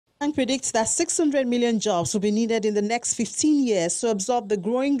And predicts that 600 million jobs will be needed in the next 15 years to absorb the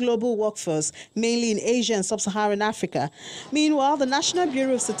growing global workforce, mainly in Asia and sub-Saharan Africa. Meanwhile, the National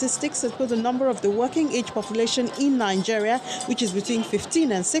Bureau of Statistics has put the number of the working age population in Nigeria, which is between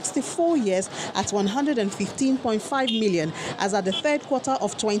 15 and 64 years, at 115.5 million as at the third quarter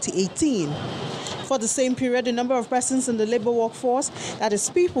of 2018. For the same period, the number of persons in the labor workforce, that is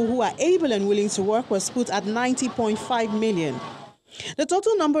people who are able and willing to work, was put at 90.5 million. The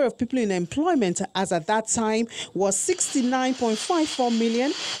total number of people in employment as at that time was 69.54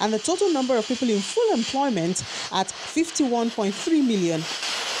 million, and the total number of people in full employment at 51.3 million.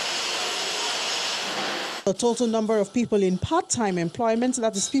 The total number of people in part-time employment,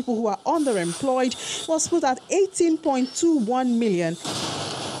 that is people who are underemployed, was put at 18.21 million.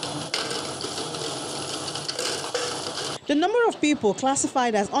 The number of people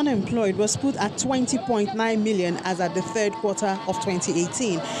classified as unemployed was put at 20.9 million as at the third quarter of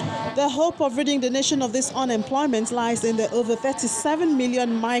 2018. The hope of ridding the nation of this unemployment lies in the over 37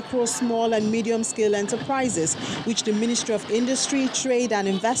 million micro, small and medium-scale enterprises, which the Ministry of Industry, Trade and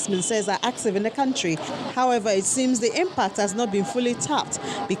Investment says are active in the country. However, it seems the impact has not been fully tapped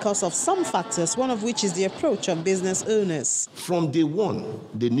because of some factors, one of which is the approach of business owners. From day one,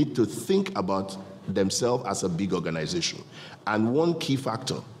 they need to think about themselves as a big organization. And one key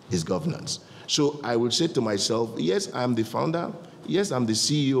factor is governance. So I will say to myself, yes, I'm the founder, yes, I'm the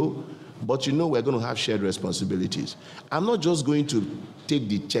CEO, but we're going to have shared responsibilities. I'm not just going to take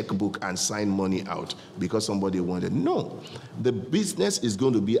the checkbook and sign money out because somebody wanted. No, the business is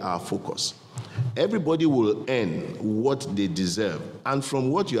going to be our focus. Everybody will earn what they deserve. And from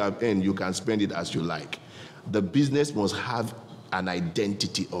what you have earned, you can spend it as you like. The business must have an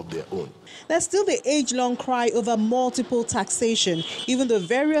identity of their own. There's still the age-long cry over multiple taxation, even though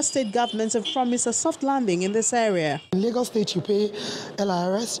various state governments have promised a soft landing in this area. In Lagos State, you pay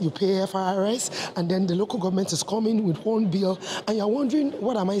LRS, you pay FRS, and then the local government is coming with one bill, and you're wondering,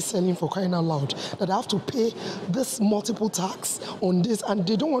 what am I selling for, crying out loud? That I have to pay this multiple tax on this, and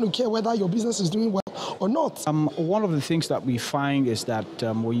they don't want to care whether your business is doing well or not. One of the things that we find is that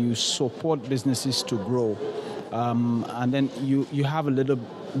when you support businesses to grow, and then you have a little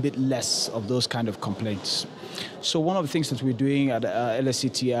bit less of those kind of complaints. So one of the things that we're doing at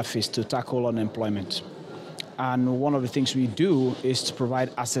LSCTF is to tackle unemployment. And one of the things we do is to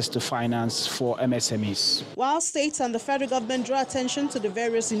provide access to finance for MSMEs. While states and the federal government draw attention to the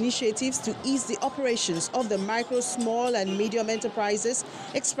various initiatives to ease the operations of the micro, small and medium enterprises,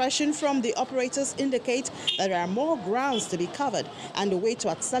 expression from the operators indicate that there are more grounds to be covered, and the way to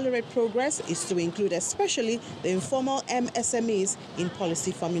accelerate progress is to include especially the informal MSMEs in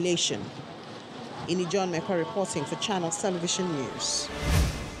policy formulation. Ini John Mecca reporting for Channels Television News.